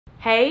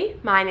Hey,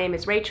 my name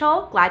is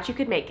Rachel. Glad you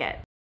could make it.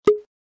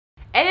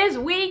 It is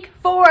week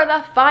 4,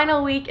 the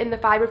final week in the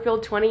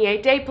fiber-filled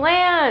 28-day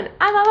plan.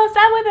 I'm almost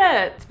done with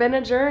it. It's been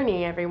a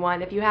journey,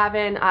 everyone. If you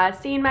haven't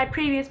seen my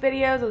previous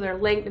videos, those are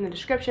linked in the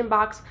description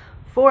box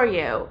for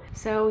you.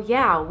 So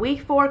yeah,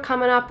 week 4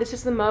 coming up. This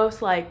is the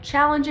most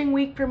challenging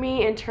week for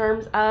me in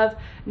terms of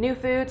new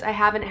foods I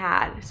haven't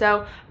had.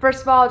 So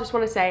first of all, I just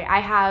want to say I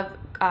have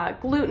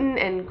gluten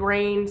and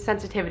grain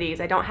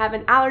sensitivities. I don't have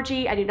an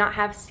allergy. I do not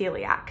have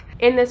celiac.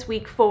 In this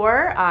week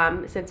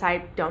 4, since I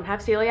don't have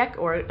celiac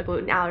or a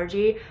gluten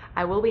allergy,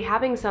 I will be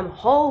having some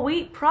whole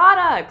wheat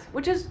products,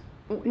 which is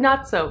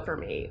not so for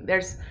me.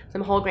 There's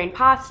some whole grain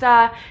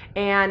pasta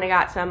and I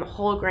got some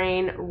whole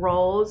grain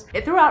rolls.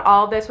 Throughout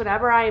all this,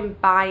 whenever I'm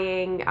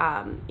buying,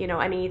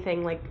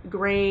 anything like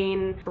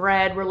grain,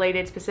 bread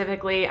related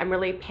specifically, I'm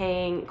really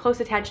paying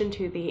close attention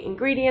to the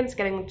ingredients,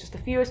 getting just the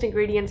fewest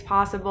ingredients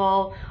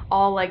possible,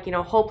 all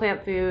whole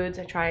plant foods.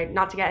 I try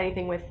not to get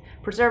anything with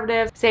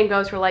preservatives. Same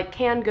goes for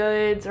canned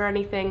goods or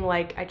anything.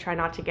 I try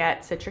not to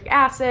get citric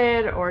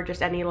acid or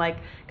just any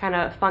kind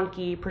of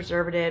funky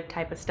preservative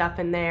type of stuff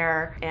in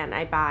there. And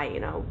I buy,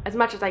 as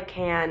much as I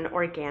can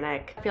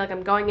organic. I feel like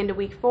I'm going into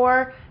week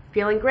 4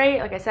 feeling great.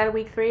 Like I said,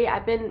 week 3,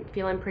 I've been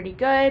feeling pretty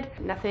good.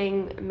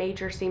 Nothing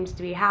major seems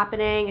to be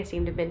happening. I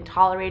seem to have been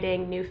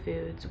tolerating new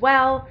foods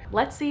well.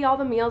 Let's see all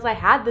the meals I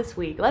had this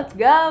week. Let's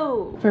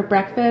go! For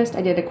breakfast,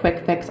 I did a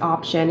quick fix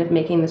option of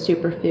making the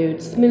superfood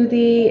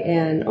smoothie,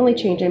 and only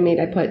change I made,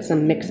 I put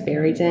some mixed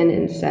berries in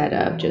instead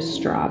of just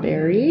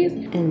strawberries.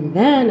 And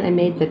then I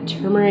made the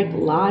turmeric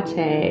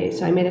latte.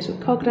 So I made this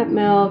with coconut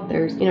milk.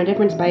 There's,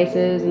 different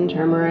spices and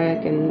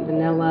turmeric and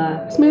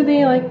vanilla.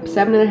 Smoothie,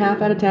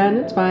 7.5 out of 10.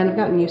 It's fine. I've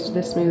gotten used to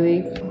this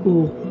smoothie.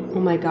 Ooh, oh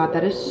my god,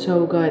 that is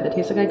so good. That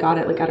tastes like I got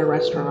it at a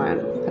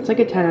restaurant. That's a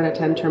 10 out of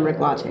 10 turmeric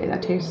latte.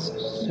 That tastes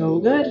so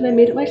good, and I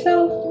made it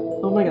myself.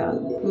 Oh my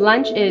god.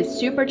 Lunch is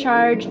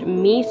supercharged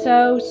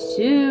miso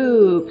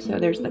soup. So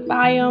there's the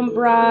biome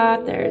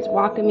broth, there's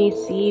wakame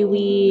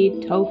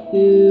seaweed,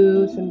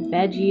 tofu, some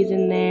veggies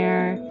in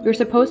there. You're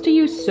supposed to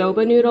use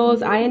soba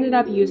noodles. I ended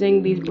up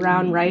using these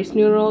brown rice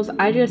noodles.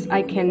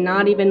 I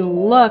cannot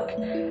even look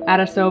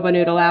at a soba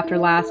noodle after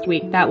last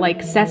week. That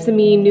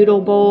sesame noodle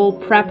bowl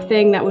prep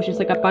thing that was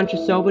just a bunch of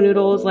soba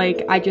noodles.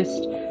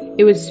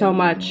 It was so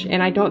much,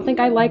 and I don't think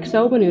I like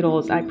soba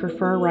noodles. I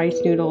prefer rice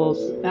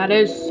noodles. That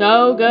is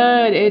so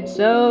good. It's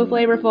so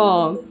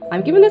flavorful.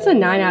 I'm giving this a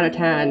 9 out of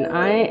 10.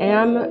 I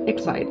am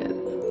excited.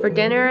 For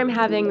dinner, I'm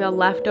having the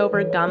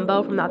leftover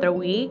gumbo from the other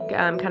week.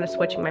 I'm kind of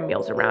switching my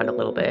meals around a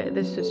little bit.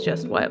 This is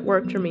just what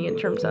worked for me in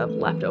terms of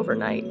leftover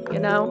night,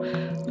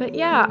 But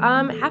yeah,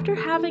 after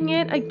having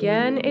it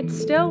again, it's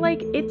still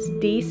it's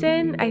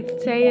decent. I'd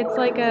say it's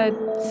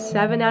a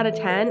 7 out of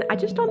 10. I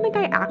just don't think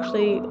I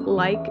actually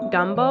like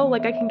gumbo. I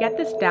can get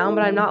this down,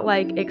 but I'm not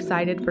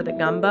excited for the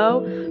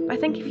gumbo. But I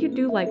think if you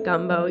do like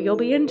gumbo, you'll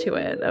be into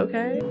it,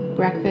 okay?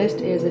 Breakfast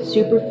is a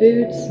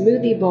superfood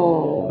smoothie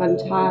bowl. On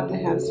top, I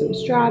have some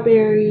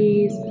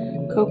strawberries,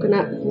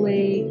 coconut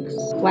flakes,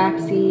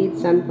 flax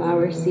seeds,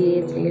 sunflower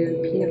seeds,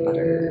 and peanut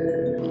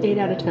butter. 8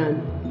 out of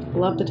 10.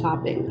 Love the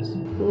toppings.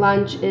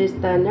 Lunch is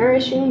the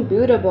Nourishing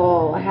Buddha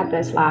Bowl. I had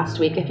this last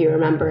week, if you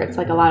remember. It's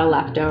a lot of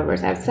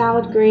leftovers. I have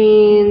salad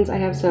greens, I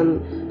have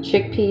some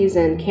chickpeas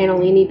and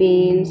cannellini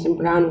beans, some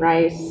brown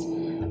rice,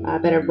 a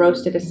bit of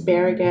roasted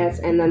asparagus,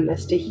 and then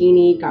this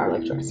tahini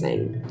garlic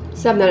dressing.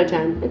 7 out of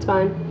 10. It's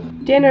fine.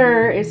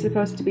 Dinner is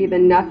supposed to be the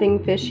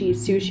nothing fishy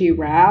sushi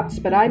wraps,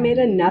 but I made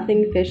a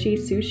nothing fishy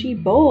sushi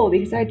bowl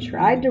because I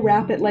tried to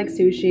wrap it like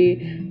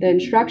sushi. The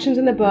instructions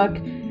in the book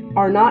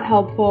are not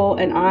helpful,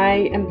 and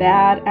I am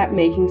bad at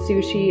making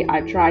sushi.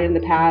 I've tried in the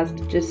past,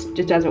 just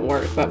doesn't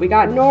work. But we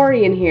got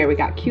nori in here, we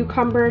got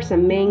cucumber,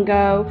 some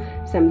mango,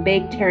 some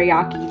baked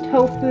teriyaki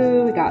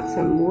tofu, we got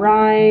some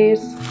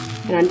rice,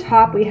 and on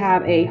top we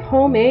have a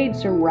homemade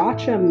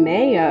sriracha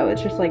mayo.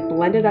 It's just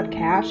blended up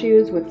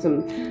cashews with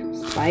some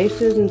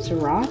spices and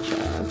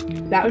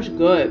sriracha. That was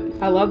good.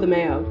 I love the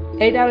mayo.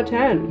 8 out of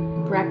 10.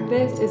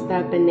 Breakfast is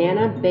the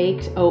banana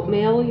baked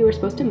oatmeal. You were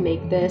supposed to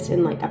make this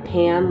in a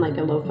pan,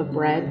 a loaf of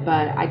bread,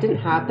 but I didn't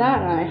have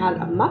that. I had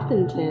a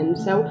muffin tin,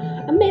 so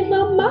I made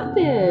little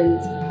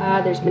muffins.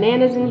 There's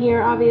bananas in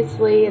here,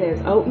 obviously. There's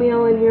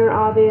oatmeal in here,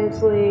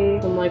 obviously.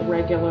 Some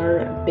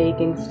regular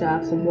baking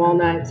stuff, some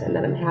walnuts, and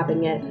then I'm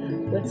having it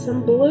with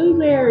some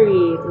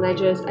blueberries. And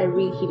I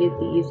reheated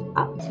these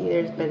up. See,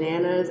 there's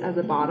bananas at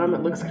the bottom.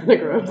 It looks kind of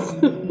gross.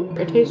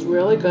 It tastes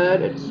really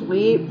good. It's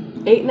sweet.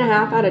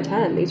 8.5 out of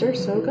 10. These are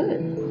so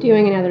good.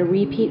 Doing another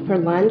repeat for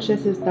lunch.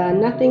 This is the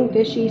nothing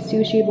fishy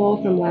sushi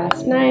bowl from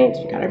last night.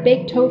 So we got our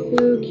baked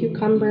tofu,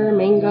 cucumber,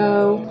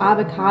 mango,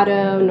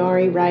 avocado,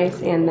 nori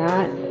rice, and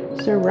that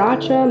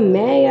sriracha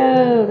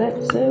mayo.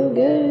 That's so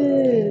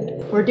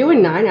good. We're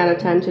doing 9 out of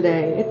 10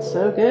 today. It's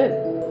so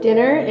good.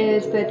 Dinner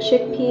is the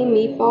chickpea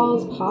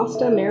meatballs,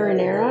 pasta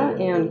marinara,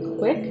 and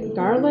quick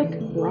garlic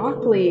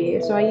broccoli.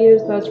 So I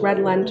used those red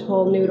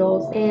lentil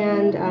noodles,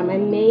 and I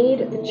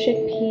made the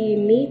chickpea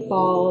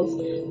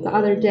meatballs the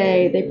other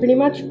day. They pretty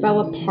much fell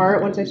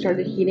apart once I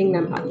started heating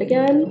them up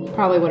again.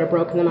 Probably would have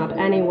broken them up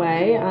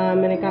anyway.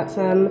 And I got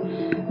some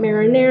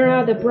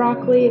marinara, the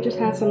broccoli. It just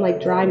has some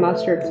like dry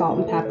mustard, salt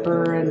and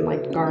pepper, and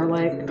like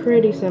garlic.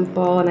 Pretty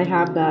simple. And I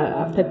have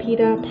the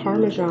pepita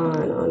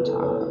parmesan on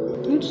top.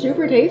 It's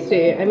super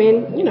tasty. I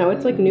mean, you know,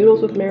 it's like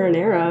noodles with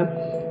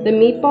marinara. The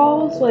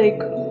meatballs, like,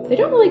 they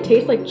don't really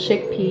taste like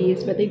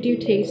chickpeas, but they do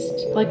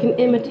taste like an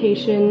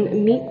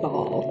imitation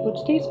meatball,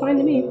 which tastes fine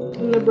to me.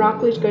 And the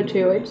broccoli's good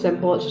too. It's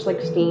simple. It's just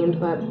like steamed,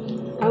 but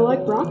I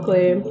like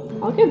broccoli.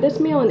 I'll give this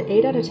meal an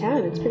 8 out of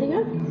 10. It's pretty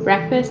good.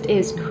 Breakfast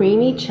is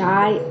creamy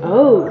chai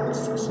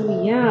oats.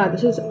 So yeah,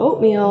 this is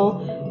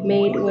oatmeal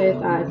made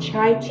with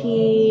chai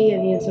tea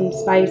and some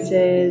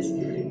spices.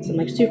 Some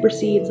like super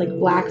seeds like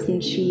flax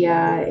and chia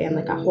and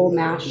like a whole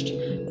mashed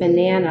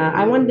banana.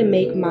 I wanted to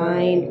make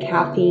mine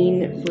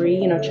caffeine free.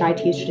 You know, chai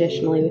tea is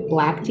traditionally with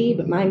black tea,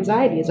 but my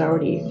anxiety is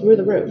already through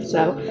the roof.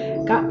 So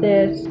got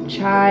this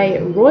chai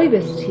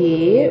rooibos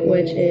tea,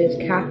 which is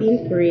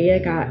caffeine free. I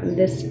got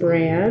this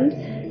brand.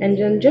 And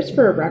then just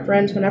for a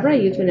reference, whenever I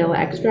use vanilla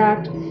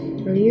extract,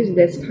 I use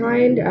this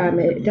kind.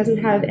 It doesn't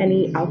have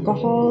any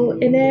alcohol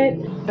in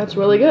it. That's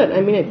really good.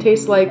 I mean, it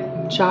tastes like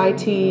chai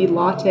tea,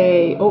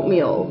 latte,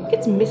 oatmeal.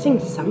 It's missing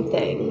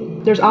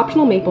something. There's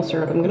optional maple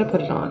syrup. I'm gonna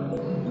put it on.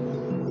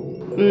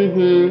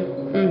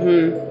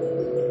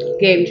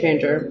 Game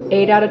changer.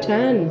 8 out of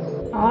 10.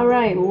 All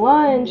right,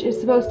 lunch is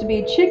supposed to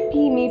be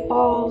chickpea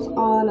meatballs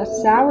on a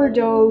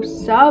sourdough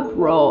sub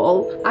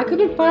roll. I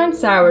couldn't find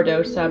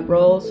sourdough sub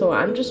rolls, so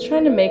I'm just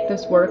trying to make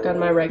this work on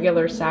my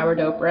regular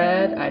sourdough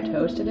bread. I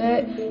toasted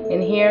it.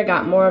 In here, I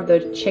got more of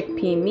those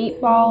chickpea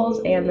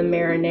meatballs and the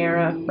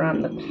marinara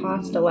from the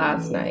pasta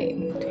last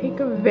night. Take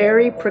a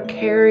very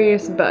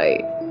precarious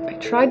bite. I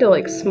tried to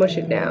like smush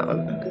it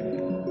down.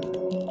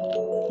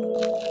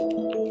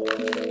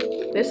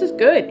 This is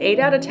good, 8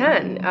 out of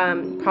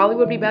 10. Probably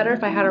would be better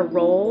if I had a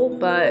roll,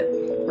 but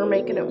we're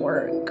making it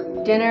work.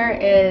 Dinner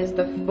is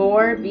the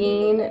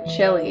 4-bean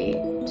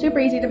chili. Super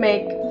easy to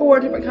make. 4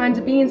 different kinds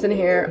of beans in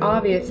here,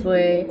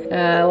 obviously.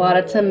 A lot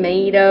of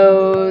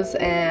tomatoes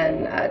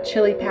and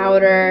chili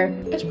powder.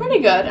 It's pretty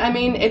good. I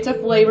mean, it's a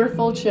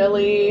flavorful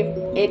chili.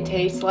 It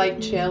tastes like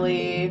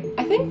chili.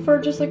 I think for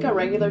just like a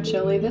regular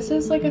chili, this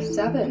is like a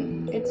 7.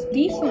 It's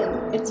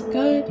decent. It's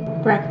good.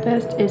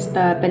 Breakfast is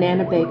the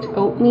banana baked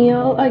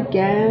oatmeal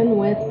again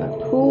with a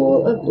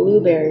pool of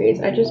blueberries.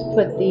 I just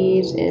put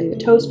these in the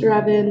toaster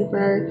oven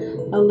for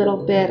a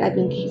little bit. I've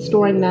been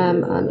storing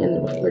them in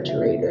the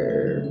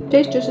refrigerator.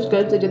 Tastes just as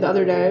good as they did the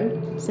other day.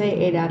 Say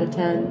 8 out of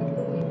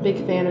 10.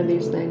 Big fan of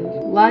these things.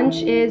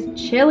 Lunch is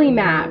chili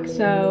mac.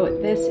 So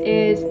this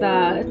is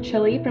the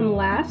chili from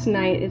last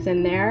night is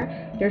in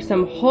there. There's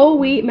some whole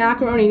wheat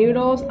macaroni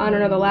noodles. I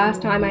don't know the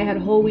last time I had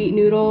whole wheat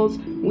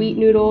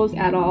noodles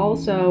at all,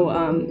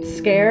 so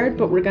scared,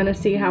 but we're gonna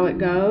see how it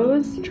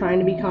goes. Trying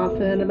to be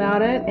confident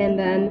about it. And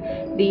then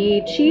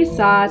the cheese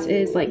sauce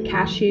is like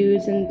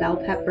cashews and bell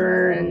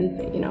pepper and,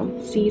 you know,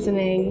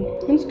 seasoning.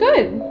 It's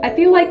good. I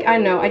feel like, I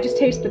know, I just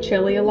taste the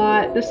chili a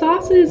lot. The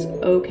sauce is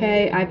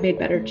okay. I've made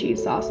better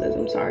cheese sauces,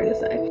 I'm sorry to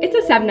say. It's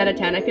a 7 out of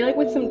 10. I feel like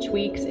with some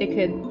tweaks, it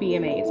could be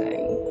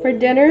amazing. For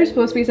dinner, it's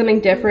supposed to be something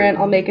different.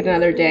 I'll make it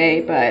another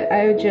day, but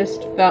I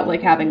just felt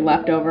like having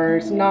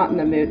leftovers. Not in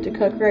the mood to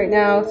cook right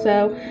now,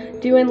 so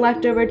doing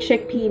leftover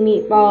chickpea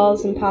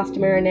meatballs and pasta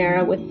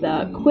marinara with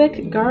the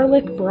quick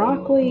garlic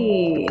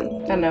broccoli.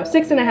 I don't know,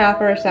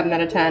 6.5 or a 7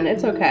 out of 10.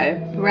 It's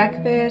okay.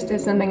 Breakfast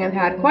is something I've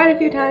had quite a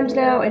few times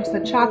now. It's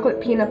the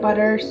chocolate peanut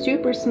butter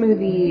super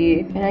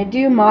smoothie. And I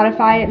do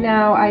modify it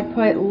now. I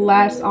put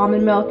less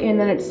almond milk in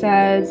than it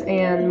says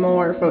and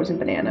more frozen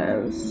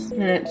bananas.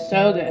 And it's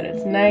so good.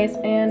 It's nice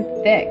and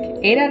thick.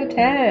 8 out of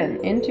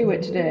 10. Into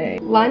it today.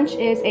 Lunch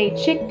is a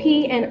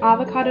chickpea and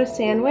avocado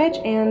sandwich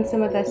and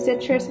some of the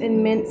citrus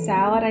and mint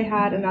salad I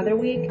had another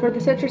week. For the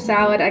citrus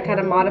salad, I kind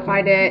of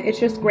modified it. It's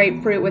just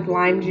grapefruit with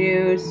lime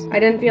juice. I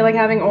didn't feel like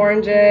having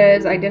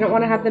oranges. I didn't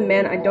want to have the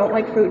mint. I don't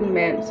like fruit and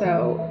mint,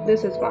 so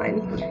this is fine.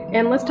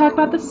 And let's talk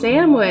about the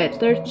sandwich.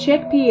 There's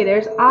chickpea,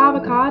 there's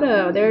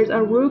avocado, there's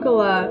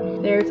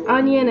arugula, there's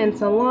onion and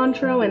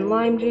cilantro and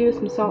lime juice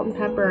and salt and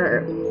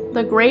pepper.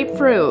 The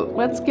grapefruit,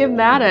 let's give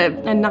that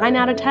a 9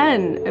 out of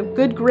 10. A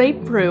good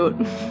grapefruit.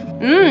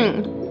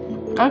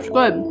 That's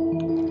good.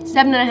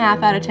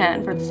 7.5 out of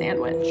 10 for the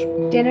sandwich.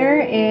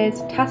 Dinner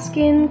is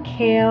Tuscan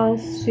kale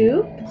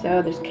soup.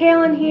 So there's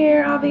kale in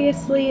here,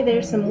 obviously.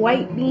 There's some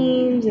white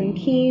beans and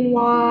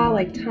quinoa,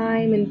 like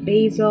thyme and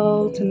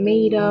basil,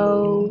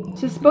 tomato.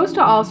 This is supposed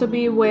to also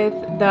be with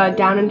the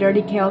down and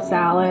dirty kale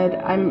salad.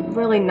 I'm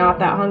really not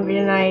that hungry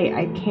tonight.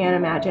 I can't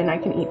imagine I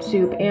can eat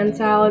soup and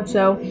salad,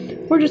 so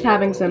we're just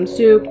having some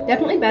soup.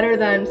 Definitely better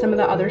than some of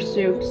the other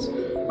soups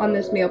on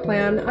this meal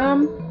plan.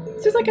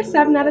 This is like a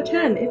 7 out of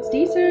 10. It's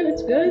decent,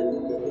 it's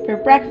good. For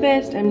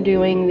breakfast, I'm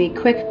doing the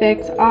quick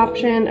fix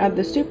option of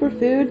the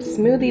superfood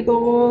smoothie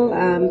bowl.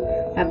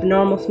 I have the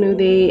normal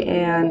smoothie,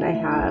 and I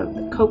have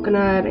the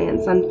coconut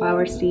and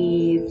sunflower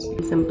seeds,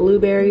 and some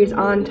blueberries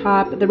on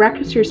top. The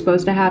breakfast you're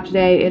supposed to have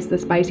today is the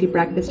spicy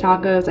breakfast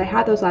tacos. I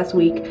had those last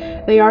week.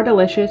 They are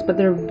delicious, but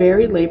they're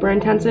very labor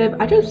intensive.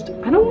 I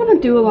don't want to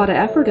do a lot of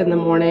effort in the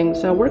morning,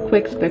 so we're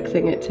quick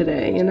fixing it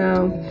today, you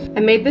know. I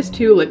made this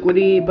too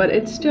liquidy, but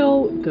it's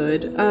still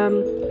good.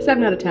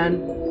 7 out of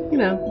 10. You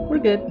know, we're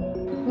good.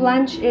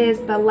 Lunch is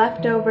the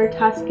leftover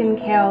Tuscan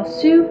kale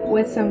soup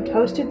with some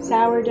toasted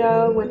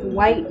sourdough with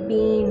white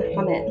bean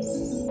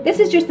hummus. This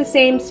is just the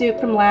same soup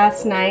from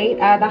last night.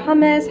 The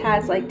hummus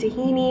has like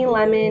tahini,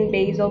 lemon,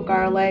 basil,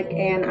 garlic,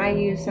 and I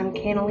use some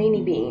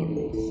cannellini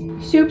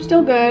beans. Soup's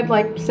still good,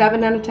 like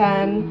 7 out of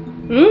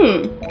 10.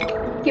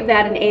 Give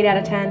that an 8 out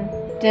of 10.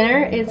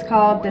 Dinner is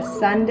called the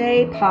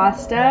Sunday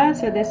pasta.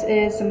 So this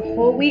is some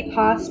whole wheat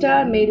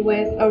pasta made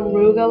with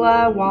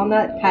arugula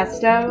walnut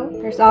pesto.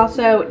 There's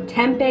also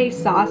tempeh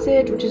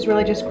sausage, which is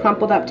really just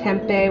crumpled up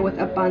tempeh with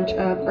a bunch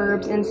of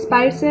herbs and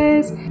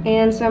spices,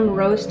 and some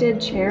roasted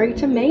cherry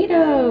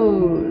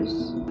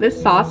tomatoes. This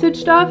sausage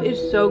stuff is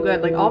so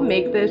good. Like, I'll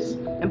make this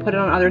and put it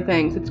on other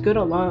things. It's good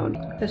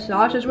alone. The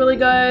sauce is really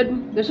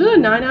good. This is a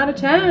 9 out of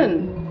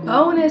 10.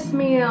 Bonus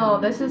meal.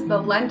 This is the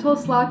lentil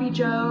sloppy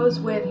joes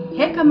with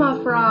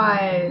jicama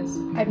fries.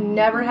 I've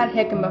never had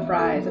jicama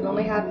fries. I've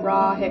only had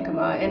raw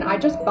jicama, and I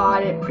just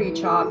bought it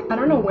pre-chopped. I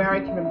don't know where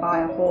I can even buy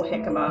a whole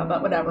jicama,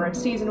 but whatever.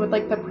 It's seasoned with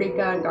like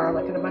paprika and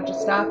garlic and a bunch of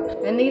stuff.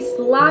 And these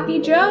sloppy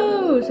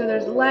joes. So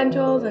there's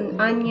lentils and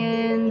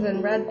onions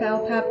and red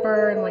bell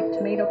pepper and like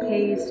tomato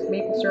paste,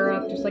 maple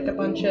syrup, just like a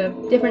bunch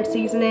of different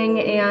seasoning.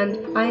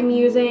 And I'm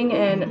using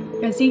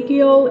an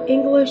Ezekiel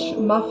English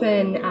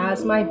muffin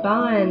as my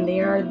bun. They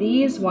are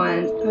these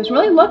ones. I was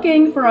really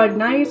looking for a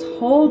nice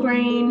whole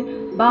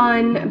grain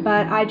bun,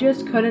 but I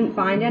just couldn't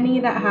find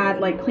any that had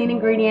like clean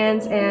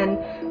ingredients and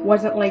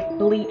wasn't like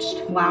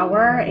bleached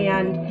flour,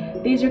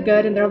 and these are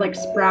good, and they're like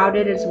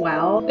sprouted as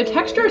well. The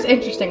texture is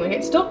interesting. Like,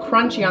 it's still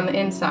crunchy on the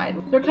inside.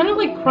 They're kind of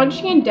like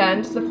crunchy and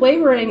dense. The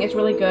flavoring is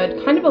really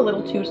good, kind of a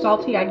little too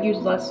salty. I'd use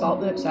less salt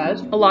than it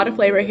says. A lot of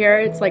flavor here.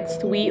 It's like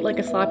sweet, like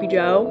a sloppy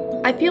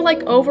joe. I feel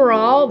like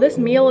overall this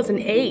meal is an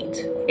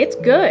 8. It's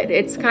good.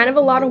 It's kind of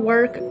a lot of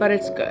work, but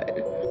it's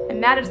good.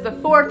 And that is the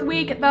 4th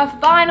week, the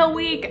final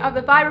week of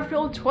the Fiber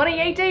Fueled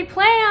 28-day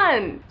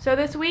plan. So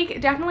this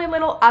week, definitely a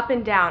little up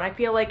and down. I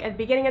feel like at the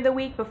beginning of the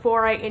week,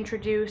 before I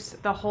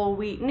introduced the whole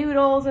wheat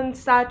noodles and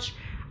such,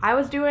 I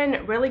was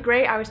doing really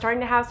great. I was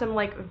starting to have some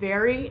like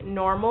very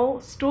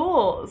normal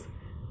stools.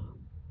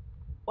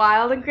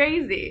 Wild and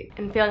crazy,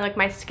 and feeling like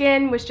my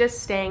skin was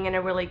just staying in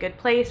a really good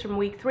place from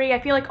week 3. I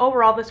feel like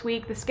overall this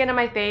week the skin on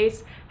my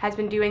face has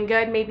been doing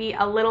good. Maybe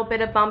a little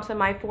bit of bumps on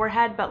my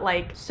forehead, but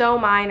like so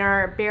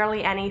minor,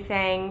 barely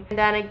anything. And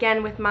then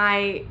again with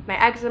my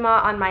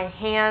eczema on my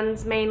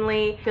hands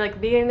mainly, I feel like the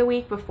beginning of the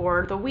week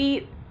before the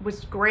wheat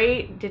was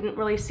great, didn't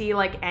really see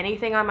like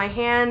anything on my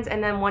hands,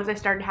 and then once I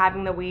started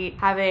having the wheat,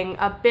 having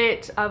a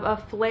bit of a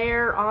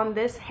flare on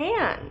this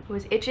hand. It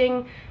was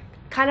itching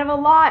kind of a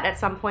lot at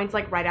some points,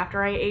 like right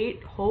after I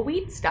ate whole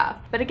wheat stuff.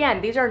 But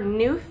again, these are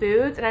new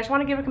foods, and I just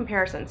want to give a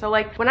comparison. So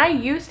like when I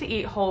used to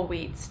eat whole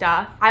wheat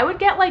stuff, I would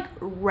get like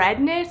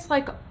redness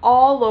like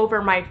all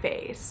over my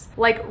face,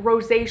 like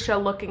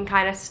rosacea looking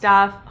kind of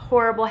stuff,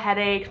 horrible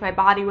headaches, my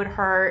body would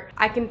hurt.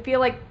 I can feel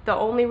like the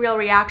only real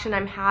reaction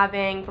I'm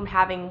having from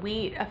having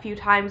wheat a few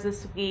times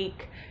this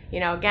week, you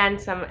know, again,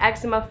 some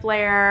eczema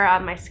flare,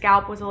 my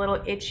scalp was a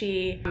little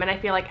itchy, and I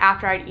feel like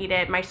after I'd eat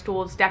it, my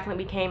stools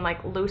definitely became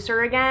like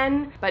looser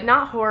again, but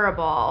not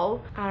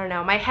horrible. I don't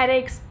know, my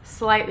headaches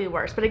slightly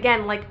worse, but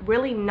again, like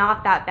really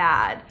not that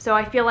bad. So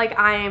I feel like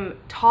I'm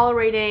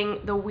tolerating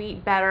the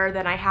wheat better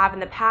than I have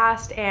in the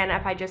past, and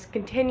if I just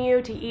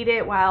continue to eat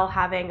it while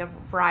having a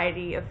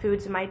variety of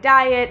foods in my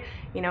diet,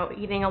 you know,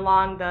 eating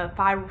along the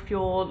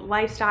fiber-fueled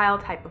lifestyle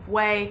type of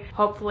way,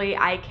 hopefully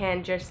I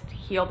can just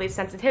heal these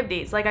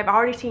sensitivities. Like I've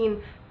already seen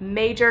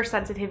major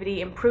sensitivity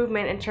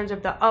improvement in terms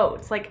of the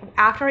oats. Like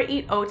after I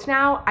eat oats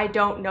now, I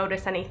don't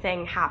notice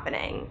anything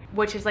happening,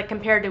 which is like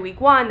compared to week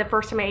 1, the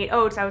first time I ate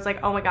oats, I was like,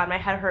 oh my God, my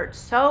head hurts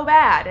so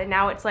bad. And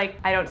now it's like,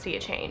 I don't see a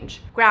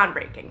change.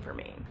 Groundbreaking for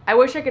me. I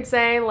wish I could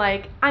say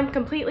like, I'm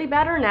completely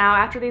better now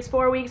after these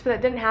 4 weeks, but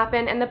that didn't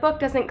happen. And the book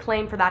doesn't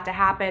claim for that to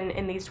happen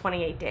in these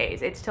 28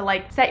 days. It's to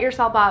like set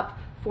yourself up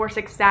for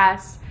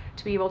success,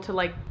 to be able to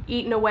like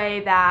eat in a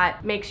way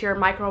that makes your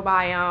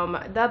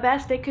microbiome the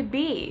best it could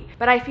be.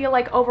 But I feel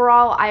like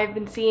overall I've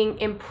been seeing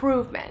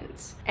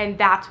improvements, and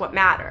that's what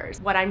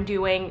matters. What I'm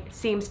doing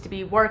seems to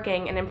be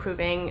working and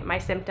improving my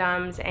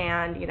symptoms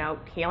and, you know,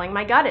 healing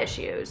my gut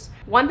issues.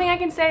 One thing I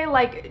can say,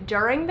 like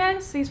during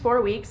these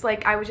 4 weeks,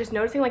 like I was just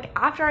noticing like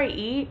after I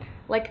eat,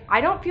 like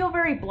I don't feel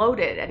very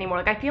bloated anymore.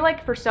 Like I feel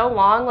like for so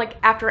long, like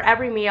after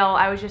every meal,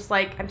 I was just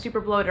like, I'm super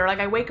bloated. Or like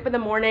I wake up in the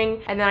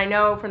morning and then I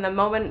know from the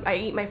moment I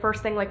eat my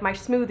first thing, like my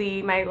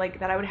smoothie, my like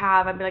that I would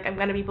have, I'd be like, I'm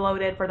gonna be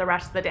bloated for the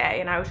rest of the day.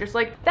 And I was just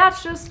like,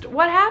 that's just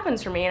what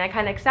happens for me. And I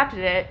kind of accepted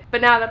it.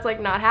 But now that's like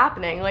not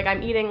happening. Like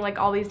I'm eating like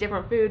all these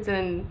different foods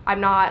and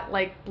I'm not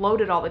like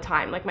bloated all the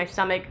time. Like my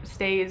stomach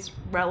stays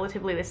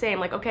relatively the same.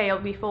 Like, okay, I'll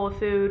be full of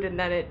food and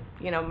then it,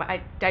 you know,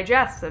 I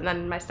digest and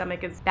then my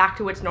stomach is back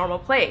to its normal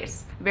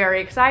place.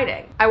 Very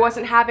exciting. I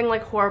wasn't having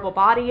like horrible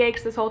body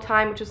aches this whole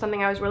time, which is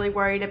something I was really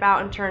worried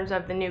about in terms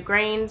of the new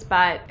grains,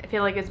 but I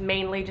feel like it's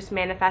mainly just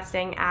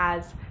manifesting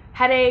as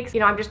headaches.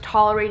 You know, I'm just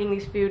tolerating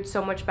these foods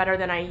so much better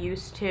than I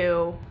used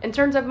to. In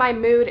terms of my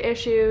mood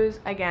issues,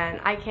 again,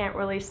 I can't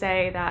really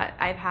say that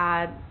I've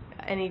had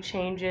any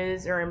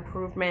changes or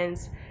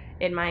improvements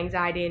in my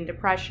anxiety and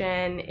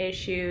depression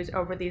issues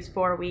over these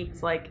 4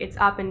 weeks. Like it's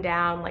up and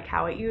down like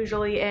how it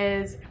usually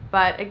is.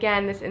 But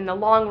again, this in the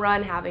long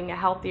run, having a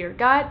healthier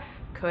gut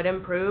could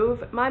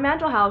improve my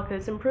mental health,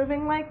 because it's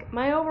improving like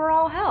my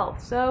overall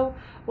health. So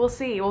we'll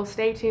see, we'll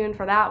stay tuned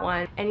for that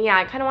one. And yeah,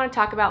 I kind of want to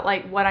talk about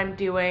like what I'm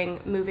doing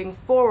moving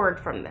forward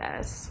from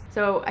this.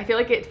 So I feel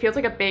like it feels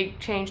like a big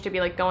change to be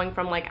like going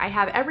from like I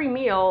have every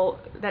meal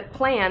that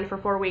planned for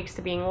 4 weeks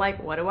to being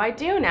like, what do I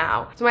do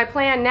now? So my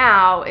plan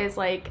now is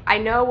like, I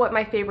know what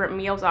my favorite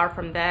meals are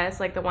from this,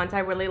 like the ones I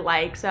really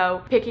like.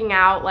 So picking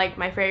out like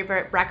my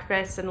favorite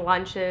breakfasts and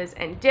lunches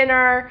and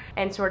dinner,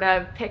 and sort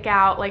of pick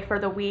out like for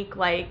the week,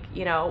 like,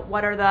 you know,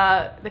 what are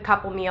the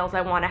couple meals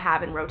I want to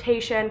have in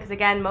rotation. Because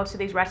again, most of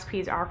these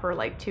recipes are for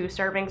like 2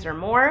 servings or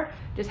more.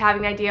 Just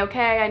having an idea,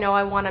 okay, I know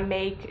I want to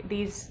make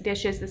these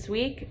dishes this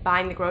week,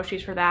 buying the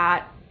groceries for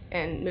that.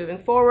 And moving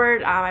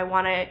forward, I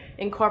want to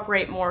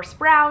incorporate more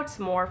sprouts,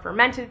 more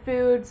fermented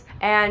foods,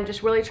 and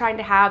just really trying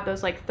to have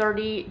those like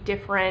 30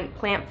 different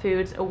plant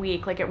foods a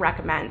week like it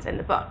recommends in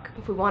the book.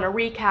 If we want to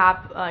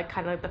recap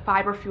kind of like the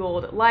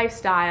fiber-fueled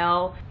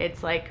lifestyle,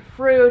 it's like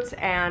fruits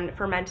and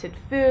fermented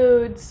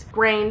foods,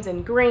 grains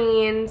and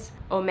greens,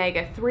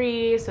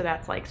 omega-3, so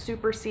that's like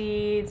super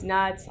seeds,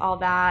 nuts, all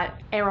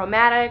that,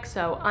 aromatics,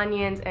 so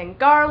onions and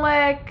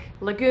garlic,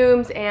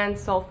 legumes and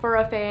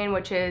sulforaphane,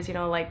 which is, you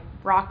know, like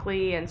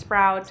broccoli and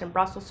sprouts and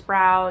Brussels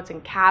sprouts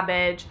and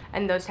cabbage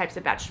and those types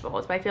of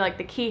vegetables. But I feel like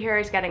the key here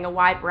is getting a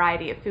wide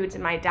variety of foods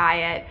in my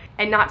diet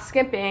and not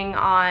skimping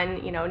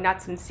on, you know,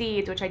 nuts and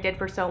seeds, which I did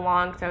for so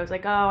long because I was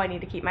like, oh, I need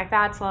to keep my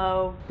fats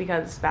low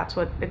because that's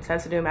what it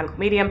says to do in medical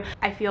medium.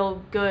 I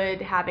feel good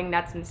having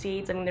nuts and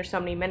seeds. I mean, there's so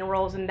many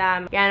minerals in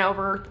them. Again,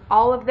 over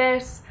all of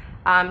this,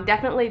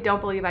 definitely don't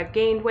believe I've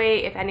gained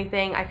weight. If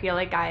anything, I feel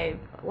like I've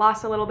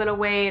lost a little bit of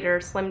weight or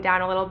slimmed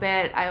down a little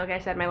bit. Like I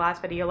said in my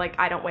last video, like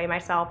I don't weigh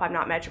myself, I'm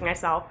not measuring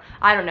myself,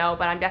 I don't know,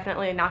 but I'm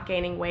definitely not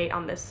gaining weight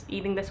on this,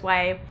 eating this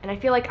way. And I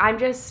feel like I'm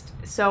just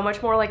so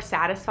much more like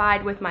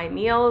satisfied with my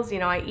meals. You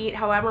know, I eat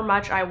however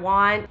much I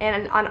want,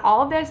 and on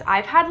all of this,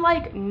 I've had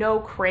like no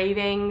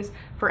cravings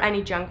for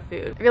any junk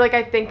food. I feel like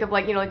I think of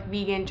like, you know, like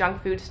vegan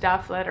junk food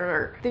stuff that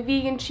are the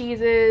vegan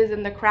cheeses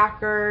and the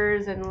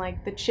crackers and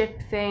like the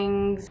chip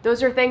things.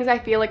 Those are things I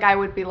feel like I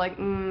would be like,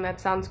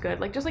 that sounds good.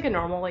 Like just like a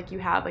normal, like you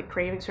have like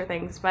cravings for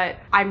things, but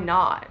I'm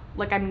not.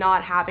 Like I'm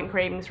not having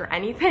cravings for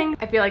anything.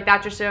 I feel like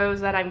that just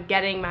shows that I'm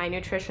getting my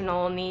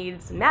nutritional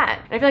needs met.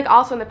 And I feel like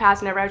also in the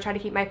past, whenever I would try to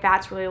keep my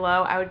fats really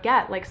low, I would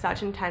get like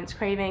such intense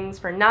cravings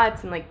for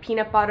nuts and like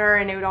peanut butter,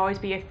 and it would always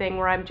be a thing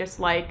where I'm just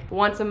like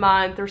once a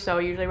month or so,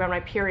 usually around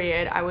my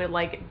period, I would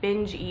like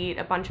binge eat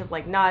a bunch of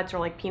like nuts or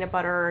like peanut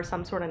butter or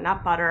some sort of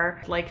nut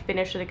butter, like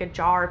finish like a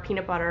jar of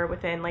peanut butter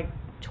within like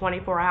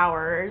 24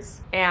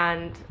 hours.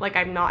 And like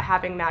I'm not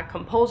having that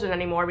compulsion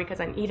anymore because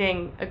I'm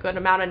eating a good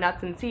amount of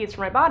nuts and seeds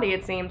for my body.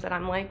 It seems that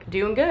I'm like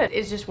doing good.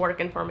 It's just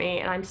working for me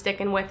and I'm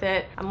sticking with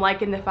it. I'm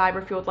liking the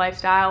fiber-fueled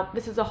lifestyle.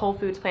 This is a whole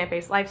foods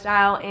plant-based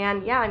lifestyle,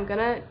 and yeah, I'm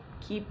gonna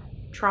keep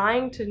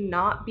trying to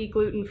not be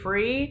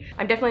gluten-free.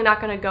 I'm definitely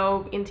not gonna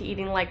go into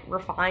eating like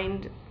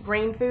refined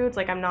grain foods.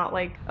 Like I'm not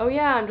like, oh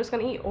yeah, I'm just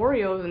gonna eat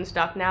Oreos and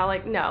stuff now.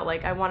 Like no,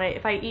 like I wanna,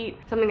 if I eat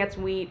something that's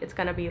wheat, it's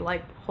gonna be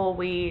like whole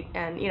wheat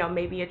and, you know,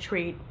 maybe a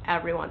treat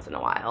every once in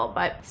a while,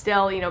 but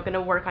still, you know,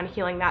 gonna work on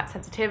healing that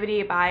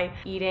sensitivity by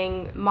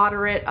eating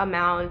moderate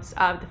amounts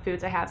of the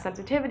foods I have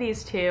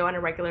sensitivities to on a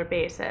regular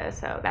basis.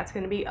 So that's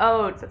gonna be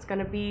oats, that's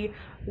gonna be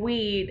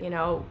wheat, you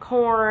know,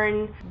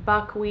 corn,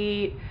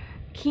 buckwheat,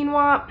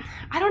 quinoa.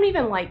 I don't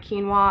even like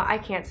quinoa. I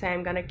can't say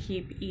I'm gonna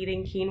keep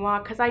eating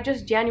quinoa because I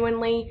just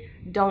genuinely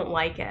don't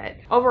like it.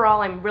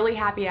 Overall, I'm really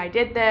happy I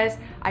did this.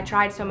 I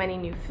tried so many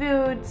new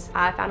foods.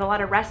 I found a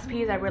lot of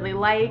recipes I really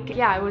like.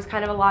 Yeah, it was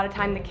kind of a lot of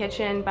time in the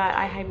kitchen, but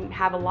I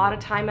have a lot of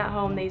time at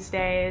home these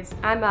days.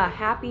 I'm a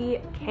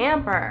happy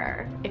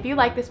camper. If you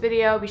like this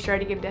video, be sure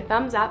to give it a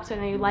thumbs up so I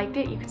know you liked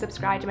it. You can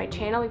subscribe to my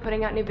channel. I'll be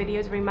putting out new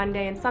videos every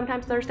Monday and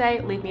sometimes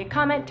Thursday. Leave me a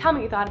comment. Tell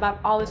me what you thought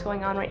about all this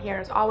going on right here.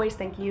 As always,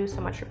 thank you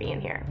so much for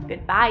being here.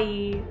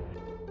 Goodbye.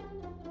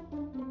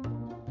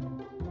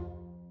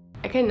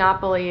 I cannot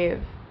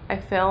believe I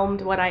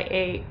filmed what I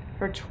ate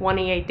for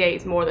 28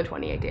 days, more than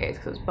 28 days,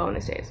 because it was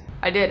bonus days.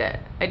 I did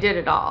it. I did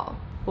it all.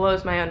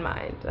 Blows my own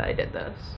mind that I did this.